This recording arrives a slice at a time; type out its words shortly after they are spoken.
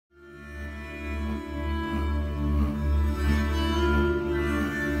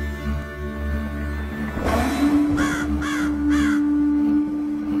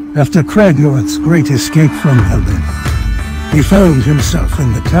After Kragnorath's great escape from Helden, he found himself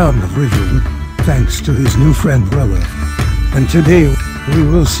in the town of Whiterun, thanks to his new friend Rella. And today, we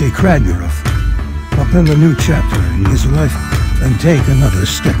will see Kragnorath open a new chapter in his life and take another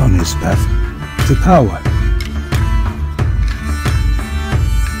step on his path to power.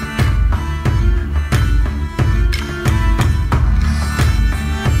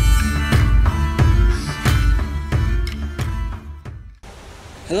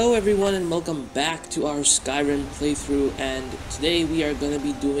 Hello everyone and welcome back to our Skyrim playthrough, and today we are going to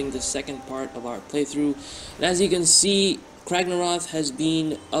be doing the second part of our playthrough. And as you can see, Kragnorath has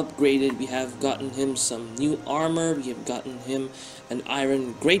been upgraded. We have gotten him some new armor, we have gotten him an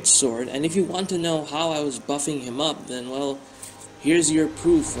iron greatsword, and if you want to know how I was buffing him up, then well, here's your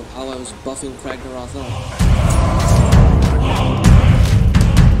proof of how I was buffing Kragnorath up.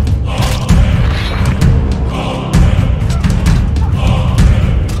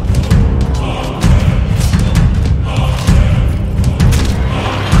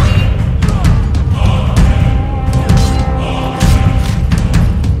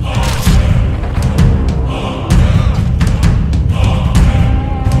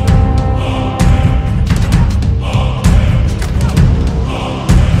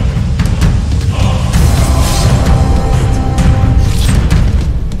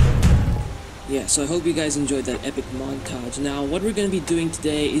 So I hope you guys enjoyed that epic montage. Now, what we're going to be doing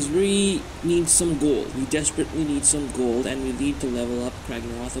today is we need some gold. We desperately need some gold, and we need to level up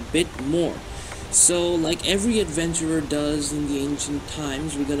Kragnorath a bit more. So, like every adventurer does in the ancient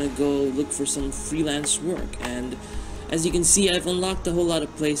times, we're going to go look for some freelance work. And as you can see, I've unlocked a whole lot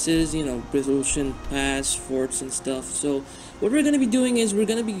of places, you know, Ocean Pass, forts and stuff. So what we're going to be doing is we're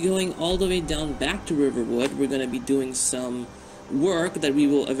going to be going all the way down back to Riverwood. We're going to be doing some work that we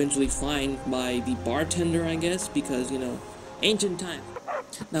will eventually find by the bartender, I guess, because, you know, ancient time.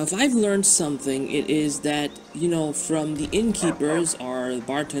 Now, if I've learned something, it is that, you know, from the innkeepers or the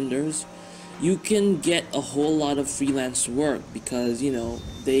bartenders, you can get a whole lot of freelance work because, you know,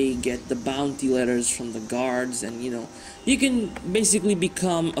 they get the bounty letters from the guards, and, you know, you can basically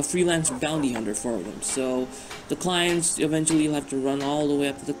become a freelance bounty hunter for them. So the clients, eventually you'll have to run all the way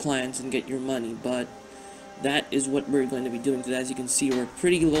up to the clients and get your money, but that is what we're going to be doing today. As you can see, we're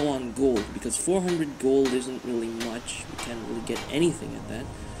pretty low on gold because 400 gold isn't really much. We can't really get anything at that.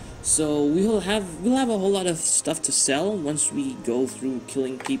 So we'll have a whole lot of stuff to sell once we go through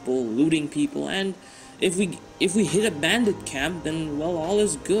killing people, looting people, and if we hit a bandit camp, then well, all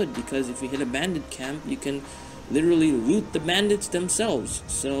is good, because if we hit a bandit camp, you can literally loot the bandits themselves.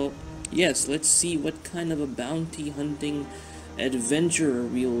 So yes, let's see what kind of a bounty hunting adventure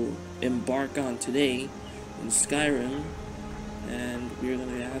we'll embark on today in Skyrim, and we're going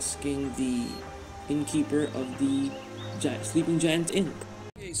to be asking the innkeeper of the Sleeping Giant Inn.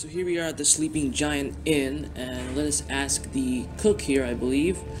 Okay, so here we are at the Sleeping Giant Inn, and let us ask the cook here, I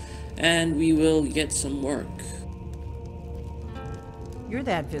believe, and we will get some work. You're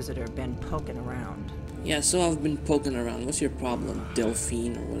that visitor been poking around. Yeah, so I've been poking around. What's your problem,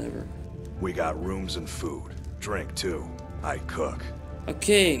 Delphine or whatever? We got rooms and food. Drink too. I cook.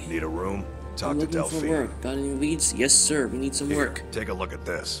 Okay. Need a room? Talk to Delphine. For work. Got any leads? Yes, sir. We need some work. Take a look at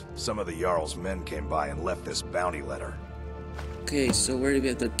this. Some of the Jarl's men came by and left this bounty letter. Okay, so where do we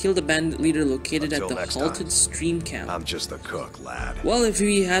have to kill the bandit leader located at the halted stream camp? I'm just the cook, lad. Well, if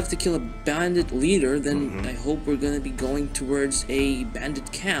we have to kill a bandit leader, then I hope we're gonna be going towards a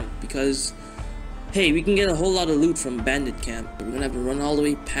bandit camp, because hey, we can get a whole lot of loot from bandit camp. We're gonna have to run all the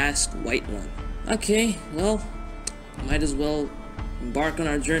way past Whiterun. Okay, well, might as well embark on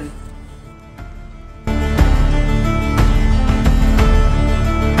our journey.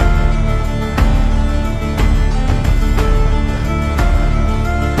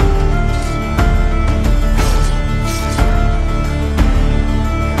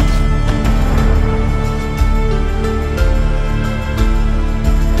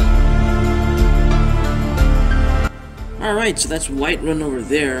 Alright, so that's Whiterun over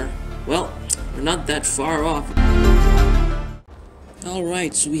there. Well, we're not that far off.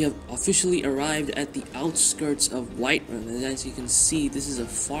 Alright, so we have officially arrived at the outskirts of Whiterun, and as you can see, this is a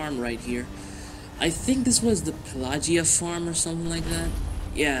farm right here. I think this was the Pelagia farm or something like that.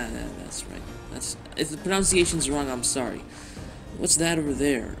 Yeah, that's right. If the pronunciation's wrong, I'm sorry. What's that over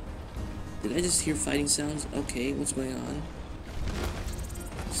there? Did I just hear fighting sounds? Okay, what's going on?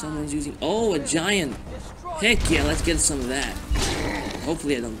 Someone's using... Oh, a giant! Heck yeah, let's get some of that.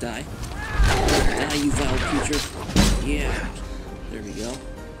 Hopefully I don't die. Die, you vile creature. Yeah. There we go.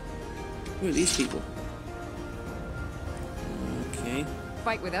 Who are these people? Okay.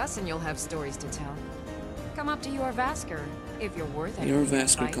 Fight with us and you'll have stories to tell. Come up to Jorvaskr. If you're worth it. Your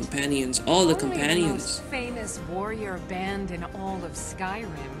Vascar companions, all the Only the companions. most famous warrior band in all of Skyrim.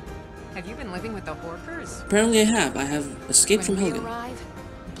 Have you been living with the Horkers? Apparently I have. I have escaped from When we Helgen. arrive,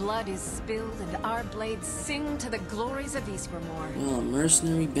 blood is spilled and our blades sing to the glories of Ysgramor. Well, a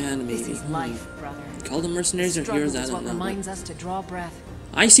mercenary band maybe. This is life, brother. Call them mercenaries or heroes, I Struggle is don't what know. reminds us to draw breath.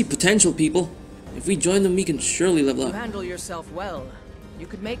 I see potential, people. If we join them, we can surely level You up. handle yourself well. You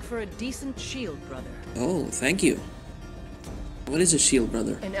could make for a decent shield, brother. Oh, thank you. What is a shield,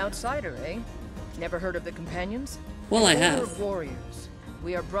 brother? An outsider, eh? Never heard of the companions? Well, I We're have. warriors.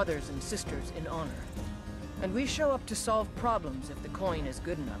 We are brothers and sisters in honor. And we show up to solve problems if the coin is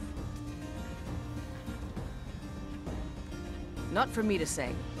good enough. Not for me to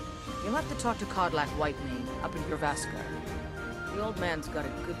say. You'll have to talk to Kodlak Whitemane up in your Vascar. The old man's got a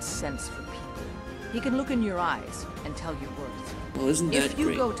good sense for people. He can look in your eyes and tell your worth. Well, isn't that If you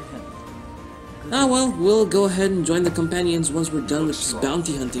great? go to him, Ah, well, we'll go ahead and join the companions once we're done with this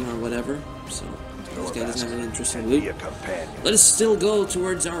bounty hunting or whatever. So, this guy doesn't have any interest in Be loot. a companion. Let us still go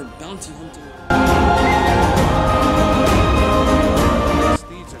towards our bounty hunting.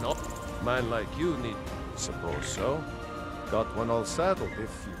 Steeds and all. Man like you need, suppose so. Got one all saddled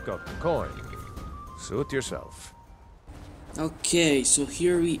if you've got the coin. Suit yourself. Okay, so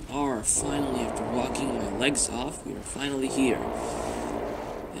here we are, finally, after walking my legs off, we are finally here.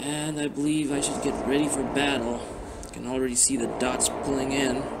 And I believe I should get ready for battle. I can already see the dots pulling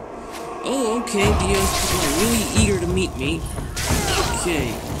in. Oh, okay, the people are really eager to meet me. Okay,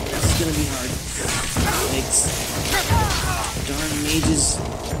 this is gonna be hard. Yikes. Darn mages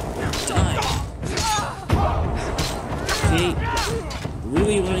die. Okay,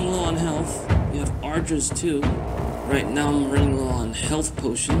 really running low on health. We have archers too. Right now I'm running low on health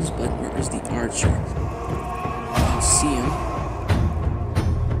potions, but where is the archer? I can't see him.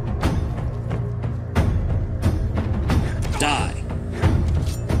 Die.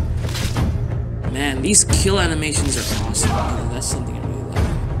 Man, these kill animations are awesome. That's something I really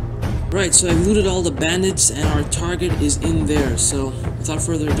like. Right, so I've looted all the bandits and our target is in there. So without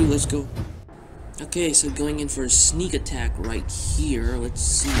further ado, let's go. Okay, so going in for a sneak attack right here. Let's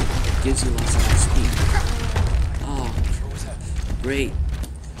see if it gives you lots of speed. Oh, great.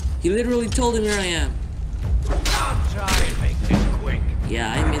 He literally told him where I am. Try and make this quick.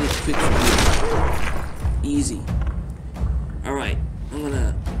 Yeah, I made it quick for you. Easy. Alright, I'm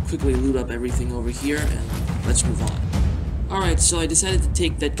gonna quickly loot up everything over here and let's move on. Alright, so I decided to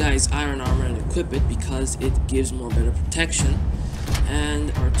take that guy's iron armor and equip it because it gives more better protection.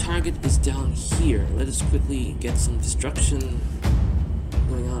 And our target is down here. Let us quickly get some destruction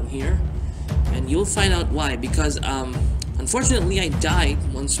going on here. And you'll find out why, because unfortunately I died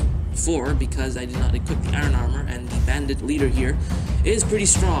once before because I did not equip the iron armor, and the bandit leader here is pretty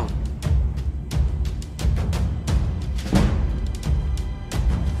strong.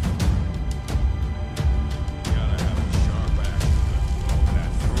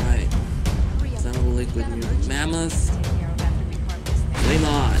 Alright. Flammable liquid mutant mammoth. Flame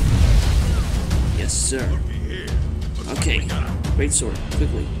on. Yes, sir. Okay. Great sword.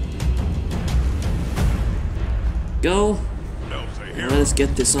 Quickly. Go. And let us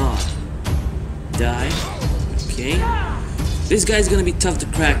get this on. Die. Okay. This guy's gonna be tough to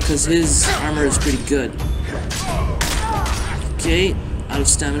crack because his armor is pretty good. Okay. Out of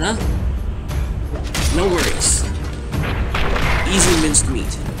stamina. No worries. Easy minced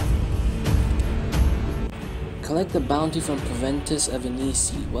meat. Collect the bounty from Proventus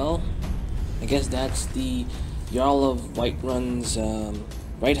Avenicci. Well, I guess that's the Jarl of Whiterun's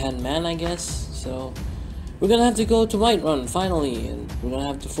right-hand man, I guess. So we're gonna have to go to Whiterun finally, and we're gonna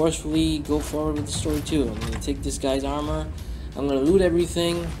have to forcefully go forward with the story too. I'm gonna take this guy's armor, I'm gonna loot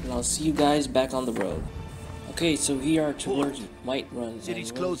everything, and I'll see you guys back on the road. Okay, so we are towards Whiterun.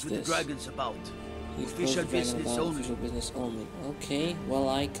 City's closed with the dragons about. Official business only. Okay, well,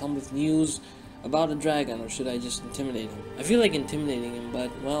 I come with news about a dragon, or should I just intimidate him? I feel like intimidating him, but,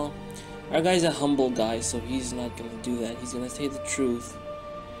 well, our guy's a humble guy, so he's not gonna do that. He's gonna say the truth.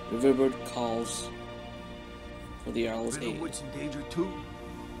 Riverbird calls for the Jarl's aid. Riverwood's in danger too.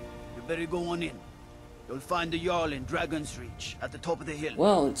 You better go on in. You'll find the Jarl in Dragon's Reach, at the top of the hill.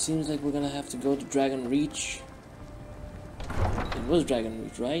 Well, it seems like we're gonna have to go to Dragon Reach. It was Dragon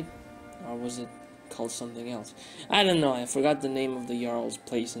Reach, right? Or was it called something else? I don't know, I forgot the name of the Jarl's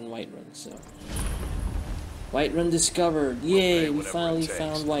place in Whiterun, so... Whiterun discovered! Yay, we finally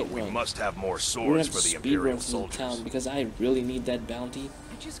found Whiterun. We must have more We're gonna swords have for to the speed Imperial run through soldiers. town because I really need that bounty. you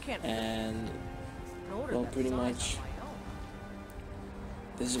just can't And, order well, that pretty size much, on my own.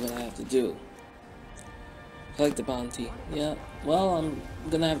 this is what I have to do. Collect the bounty. Yeah, well, I'm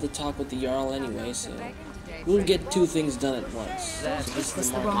gonna have to talk with the Jarl anyway, so we'll get two things done at once. So this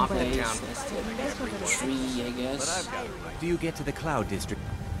is the marketplace, that's the tree, I guess. Do you get to the Cloud District?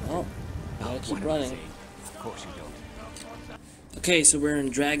 Oh, gotta keep running. Of course you don't. Okay, so we're in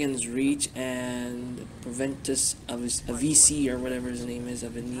Dragon's Reach, and Proventus Avenicci, or whatever his name is,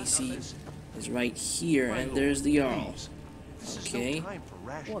 Avenicci, is right here, and there's the Jarl. Okay.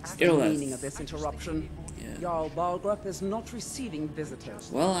 What's the meaning of this interruption? Yeah. Jarl Balgruuf is not receiving visitors.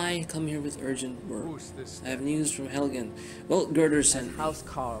 Well, I come here with urgent work. I have news from Helgen. Well, Girder sent me.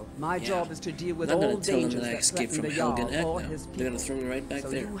 Housecarl, my Yeah. job is to deal with I'm not all gonna tell them dangers that I that escaped threaten from the Jarl Helgen or now. his people. They're gonna throw me right back so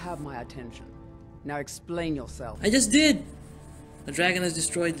there. you have my attention. Now explain yourself. I just did! The dragon has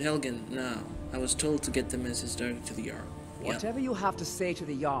destroyed Helgen. Now, I was told to get the message directly to the Jarl. Yeah. Whatever you have to say to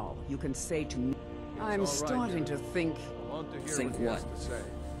the Jarl, you can say to me. I'm starting to think. Think what?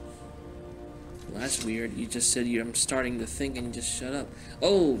 Well, that's weird. You just said I'm starting to think and you just shut up.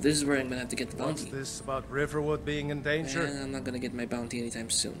 Oh, this is where I'm gonna have to get the bounty. What's this about Riverwood being in danger? Man, I'm not gonna get my bounty anytime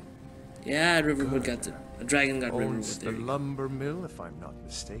soon. Yeah, Riverwood got a dragon got Riverwood. Owns the There you go. lumber mill, if I'm not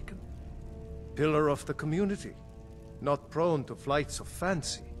mistaken. Pillar of the community. Not prone to flights of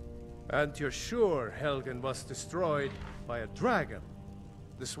fancy. And you're sure Helgen was destroyed by a dragon?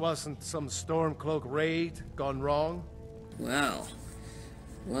 This wasn't some Stormcloak raid gone wrong? Wow.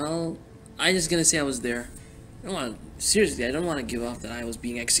 Well, I'm just gonna say I was there. Seriously, I don't want to give off that I was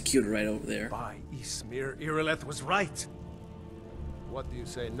being executed right over there. By Ysmir, Irileth was right. What do you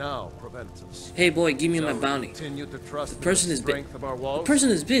say now, Proventus? Hey boy, give me my Shall we bounty. continue to trust The person in is the busy. strength of our walls The person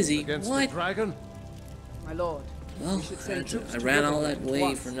is busy. against What? the dragon? My lord, Well, we should send troops I to ran all Riverwood that at way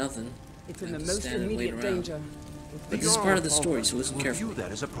once. for nothing. It's I in the have to most stand and wait immediate around. danger. But this is part of the story, so listen will carefully. view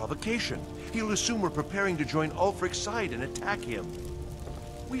that as a provocation. He'll assume we're preparing to join Ulfric's side and attack him.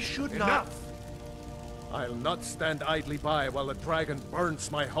 We should not... Enough! I'll not stand idly by while the dragon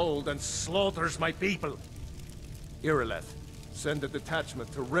burns my hold and slaughters my people. Irileth, send a detachment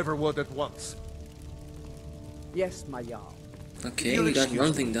to Riverwood at once. Yes, my Jarl. Okay, You'll we got excuse one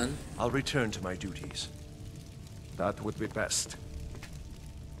me. thing done. I'll return to my duties. That would be best.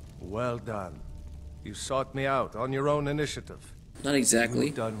 Well done. You sought me out on your own initiative. Not exactly.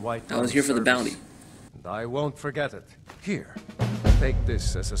 You've done Whiterun I was here for the service, bounty. And I won't forget it. Here, take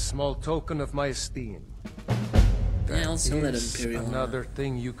this as a small token of my esteem. Yeah, I'll sell that Is Imperial. another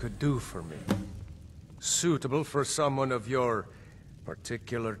thing you could do for me. Suitable for someone of your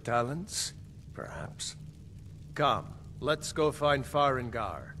particular talents, perhaps. Come, let's go find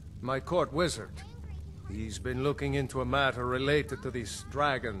Farengar, my court wizard. He's been looking into a matter related to these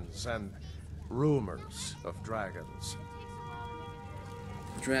dragons and rumors of dragons.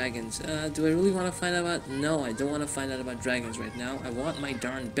 Dragons. Do I really want to find out about... No, I don't want to find out about dragons right now. I want my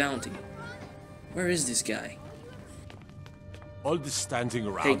darn bounty. Where is this guy? All this standing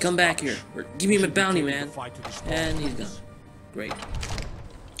around. Hey, come back here. Give me my bounty, man. Fight to destroy And he's gone. Great.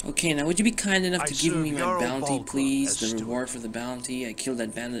 Okay, now would you be kind enough to give me my Jarl bounty, Balgruuf please? as The steward. reward for the bounty. I killed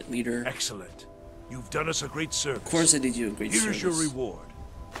that bandit leader. Excellent. You've done us a great service. Of course I did you a great service. Here's your reward.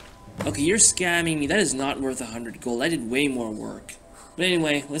 Okay, you're scamming me. That is not worth 100 gold. I did way more work. But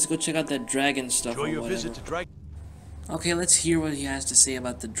anyway, let's go check out that dragon stuff Enjoy or your whatever. visit to Dragon. Okay, let's hear what he has to say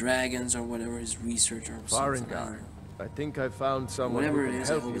about the dragons or whatever his research or something. I don't Farengar, know. I think I found someone Whatever who it can is,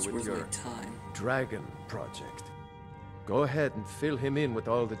 I help hope you it's with worth your my time. dragon project. Go ahead and fill him in with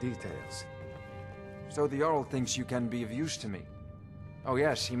all the details. So the Jarl thinks you can be of use to me. Oh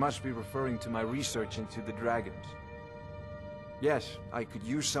yes, he must be referring to my research into the dragons. Yes, I could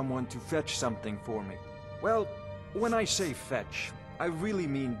use someone to fetch something for me. Well, when I say fetch, I really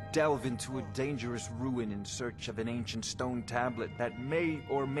mean delve into a dangerous ruin in search of an ancient stone tablet that may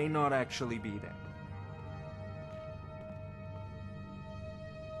or may not actually be there.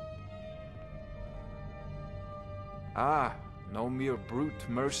 Ah, no mere brute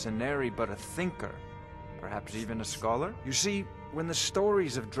mercenary, but a thinker. Perhaps even a scholar? You see, when the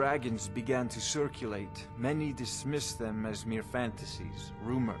stories of dragons began to circulate, many dismissed them as mere fantasies,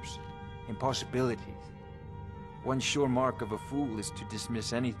 rumors, impossibilities. One sure mark of a fool is to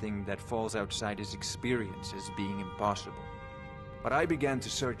dismiss anything that falls outside his experience as being impossible. But I began to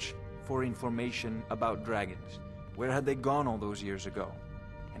search for information about dragons. Where had they gone all those years ago?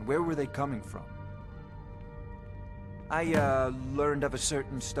 And where were they coming from? I learned of a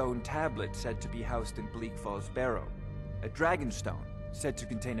certain stone tablet said to be housed in Bleak Falls Barrow. A dragon stone, said to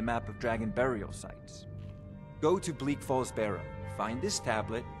contain a map of dragon burial sites. Go to Bleak Falls Barrow, find this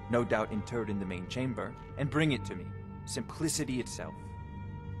tablet, no doubt interred in the main chamber, and bring it to me. Simplicity itself.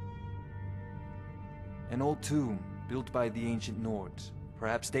 An old tomb, built by the ancient Nords,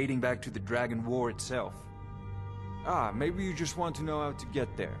 perhaps dating back to the Dragon War itself. Maybe you just want to know how to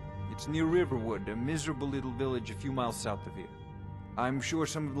get there. It's near Riverwood, a miserable little village a few miles south of here. I'm sure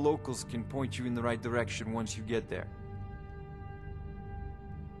some of the locals can point you in the right direction once you get there.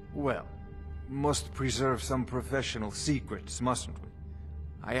 Well, must preserve some professional secrets, mustn't we?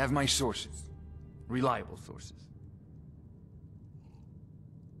 I have my sources. Reliable sources.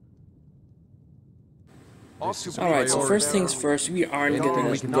 Alright, so first things first, we aren't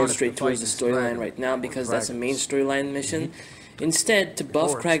gonna go straight towards the storyline right now because that's a main storyline mission. Instead, to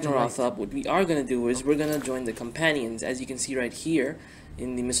buff Kragnaroth up, what we are gonna do is we're gonna join the companions. As you can see right here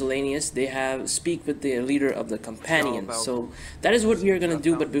in the miscellaneous, they have speak with the leader of the companions. So that is what we are gonna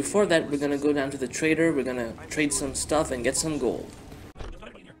do, but before that we're gonna go down to the trader, we're gonna trade some stuff and get some gold.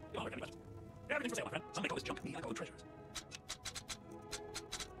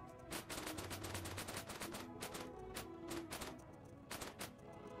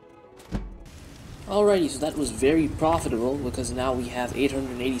 Alrighty, so that was very profitable because now we have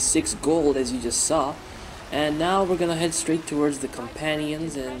 886 gold as you just saw. And now we're gonna head straight towards the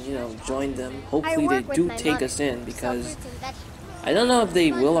companions and, you know, join them. Hopefully they do take us in because I don't know if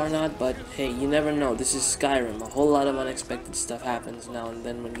they will or not, but hey, you never know. This is Skyrim. A whole lot of unexpected stuff happens now and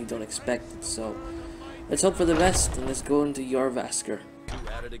then when you don't expect it. So let's hope for the best and let's go into Jorrvaskr.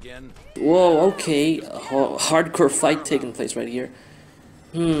 Whoa, okay. A hardcore fight taking place right here.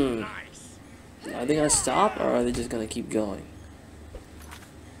 Are they gonna stop or are they just gonna keep going?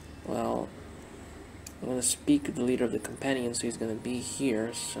 Well, I'm gonna speak to the leader of the companions, so he's gonna be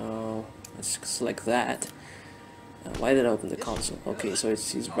here, so let's select that. Why did I open the console? Okay, so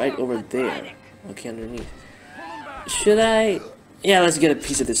he's right over there. Okay, underneath. Should I? Yeah, let's get a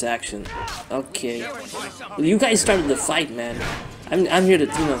piece of this action. Okay. Well, you guys started the fight, man. I'm here to,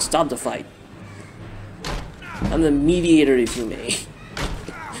 you know, stop the fight. I'm the mediator, if you may.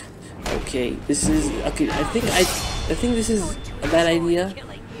 Okay, this is okay. I think this is a bad idea,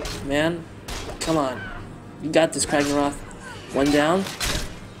 man. Come on, you got this, Kragnaroth. One down.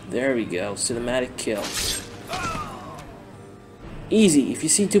 There we go. Cinematic kill. Easy. If you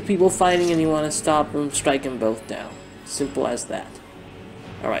see two people fighting and you want to stop them, strike them both down. Simple as that.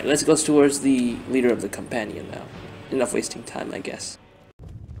 All right, let's go towards the leader of the companion now. Enough wasting time, I guess.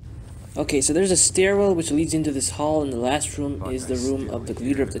 Okay, so there's a stairwell which leads into this hall, and the last room is the room of the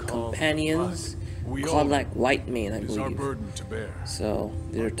leader of the companions, Kodlak Whitemane, I believe. So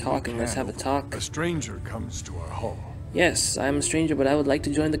they're talking. Let's have a talk. A stranger comes to our hall. Yes, I am a stranger, but I would like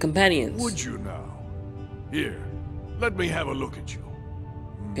to join the companions. Would you now? Here, let me have a look at you.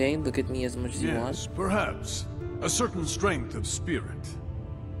 Okay, look at me as much as you want. Yes, perhaps a certain strength of spirit.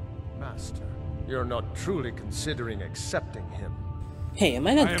 Master, you're not truly considering accepting him. Hey, am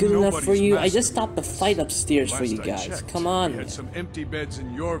I not good enough for you? I just stopped the fight upstairs for you guys. Come on. We had some empty beds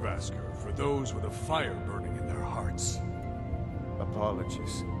in Jorrvaskr for those with a fire burning in their hearts.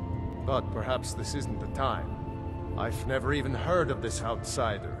 Apologies, but perhaps this isn't the time. I've never even heard of this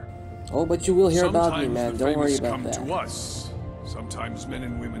outsider. Oh, but you will hear about me, man. Don't worry about that. Sometimes to us. Sometimes men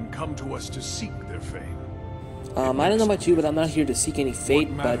and women come to us to seek their fame. I don't know about you, but I'm not here to seek any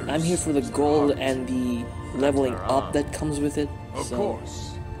fate, but I'm here for the gold and the leveling up that comes with it. Of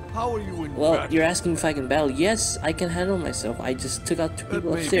course. How are you in Well, you're asking if I can battle. Yes, I can handle myself. I just took out two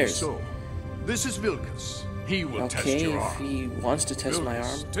people upstairs. So. This is Vilkas. He will test your arm. Okay, if he wants to test my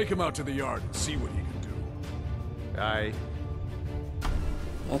arm. Take him out to the yard and see what he can do. Aye.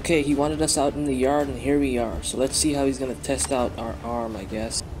 Okay, he wanted us out in the yard, and here we are. So let's see how he's gonna test out our arm, I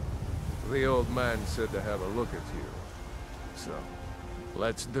guess. The old man said to have a look at you. So,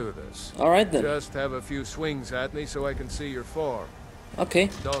 let's do this. Alright then. Just have a few swings at me so I can see your form. Okay.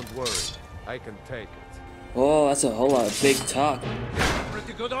 Don't worry, I can take it. Oh, that's a whole lot of big talk.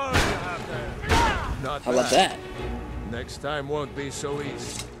 Pretty good arm you have there. Not How about that? Next time won't be so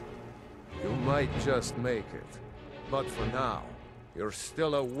easy. You might just make it. But for now, you're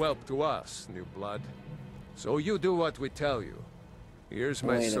still a whelp to us, new blood. So you do what we tell you. Here's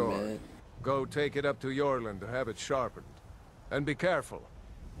my sword. Go take it up to Jorland to have it sharpened. And be careful.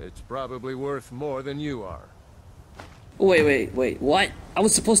 It's probably worth more than you are. Wait, what? I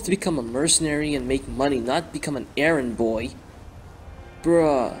was supposed to become a mercenary and make money, not become an errand boy.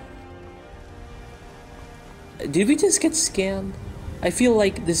 Bruh. Did we just get scammed? I feel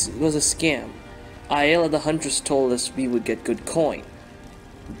like this was a scam. Ayala the Huntress told us we would get good coin.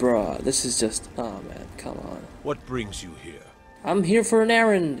 Bruh, this is just... oh man, come on. What brings you here? I'm here for an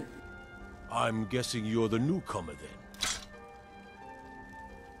errand. I'm guessing you're the newcomer then.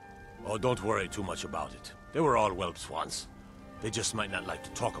 Oh, don't worry too much about it. They were all whelps once. They just might not like to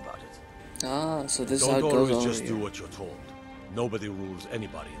talk about it. Ah, so this is how it goes on. Don't always just do what you're told. Nobody rules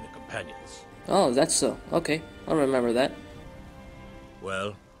anybody in the Companions. Oh, that's so. Okay, I'll remember that.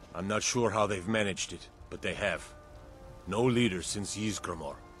 Well, I'm not sure how they've managed it, but they have. No leader since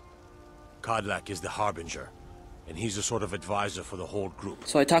Ysgramor. Kodlak is the Harbinger, and he's a sort of advisor for the whole group.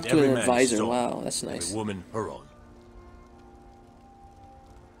 So I talked to Every an man advisor. his own, Wow, that's nice. every woman her own.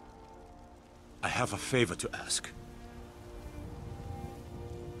 I have a favor to ask.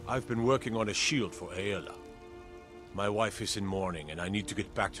 I've been working on a shield for Aela. My wife is in mourning, and I need to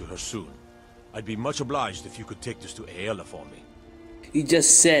get back to her soon. I'd be much obliged if you could take this to Aela for me. He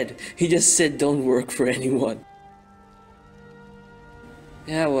just said don't work for anyone.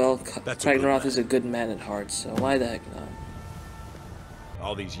 Yeah, well, Ragnaroth is a good man at heart, so why the heck not?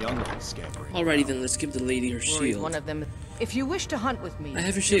 All these young ones scampering. Alrighty then, let's give the lady her Rory's shield. one of them. If you wish to hunt with me, I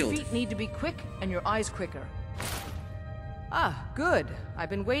have a shield. Your feet need to be quick and your eyes quicker. Ah, good. I've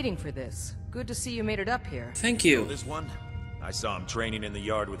been waiting for this. Good to see you made it up here. Thank you. This one? I saw him training in the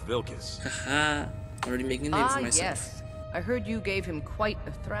yard with Vilkas. Haha, already making a name for myself. Yes. I heard you gave him quite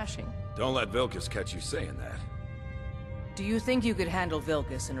a thrashing. Don't let Vilkas catch you saying that. Do you think you could handle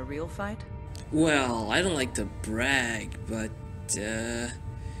Vilkas in a real fight? Well, I don't like to brag, but, yeah,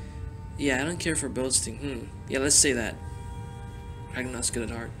 I don't care for boasting. Yeah, let's say that. Ragnar's good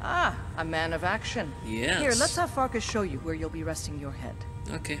at heart. Ah, a man of action. Yes. Here, let's have Farkas show you where you'll be resting your head.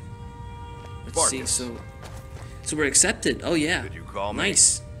 Okay. Let's see, so we're accepted. Oh, yeah. Did you call me?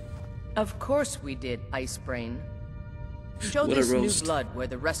 Nice. Of course we did, Ice Brain. Show What a this new roast. blood where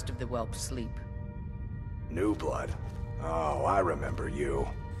the rest of the whelps sleep. New blood. Oh, I remember you.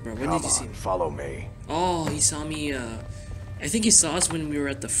 Bro, when Come did you see on, me? follow me. Oh, he saw me, I think he saw us when we were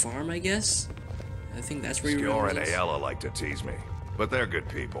at the farm, I guess? I think that's where you were. Skjor and Aela like to tease me, but they're good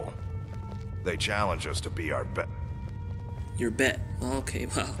people. They challenge us to be our bet. Your bet. Okay,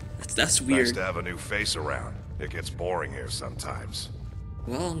 wow. That's weird. Nice to have a new face around. It gets boring here sometimes.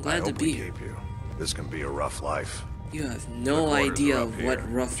 Well, I'm glad to be here. Keep you. This can be a rough life. You have no idea up of here.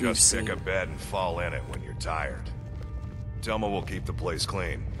 what rough we've Just seen. pick a bed and fall in it when you're tired. Telma will keep the place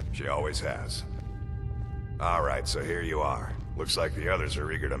clean. She always has. Alright, so here you are. Looks like the others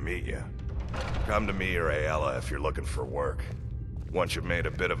are eager to meet you. Come to me or Aela if you're looking for work. Once you've made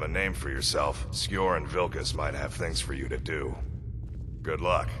a bit of a name for yourself, Skjor and Vilkas might have things for you to do. Good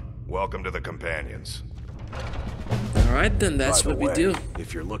luck. Welcome to the Companions. Alright then, that's what we do.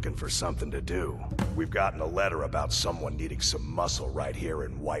 If you're looking for something to do, we've gotten a letter about someone needing some muscle right here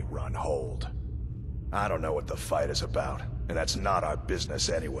in Whiterun Hold. I don't know what the fight is about, and that's not our business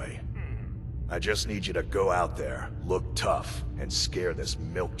anyway. I just need you to go out there, look tough, and scare this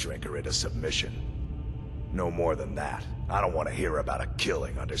milk drinker into submission. No more than that. I don't want to hear about a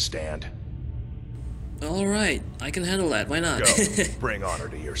killing, understand? Alright, I can handle that, why not? Go. Bring honor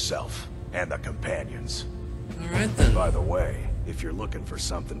to yourself, and the Companions. Alright then. By the way, if you're looking for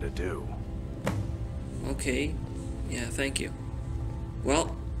something to do... Okay. Yeah, thank you.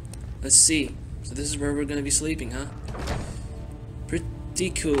 Well, let's see. So this is where we're gonna be sleeping, huh?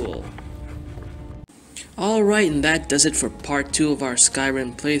 Pretty cool. Alright, and that does it for part 2 of our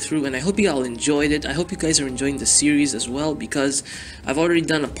Skyrim playthrough, and I hope you all enjoyed it. I hope you guys are enjoying the series as well, because I've already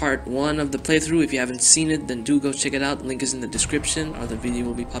done a part 1 of the playthrough. If you haven't seen it, then do go check it out. Link is in the description, or the video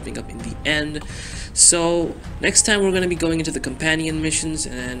will be popping up in the end. So, next time we're going to be going into the companion missions,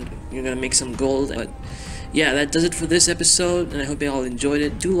 and you're going to make some gold. But yeah, that does it for this episode, and I hope you all enjoyed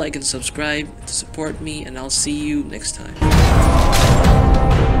it. Do like and subscribe to support me, and I'll see you next time.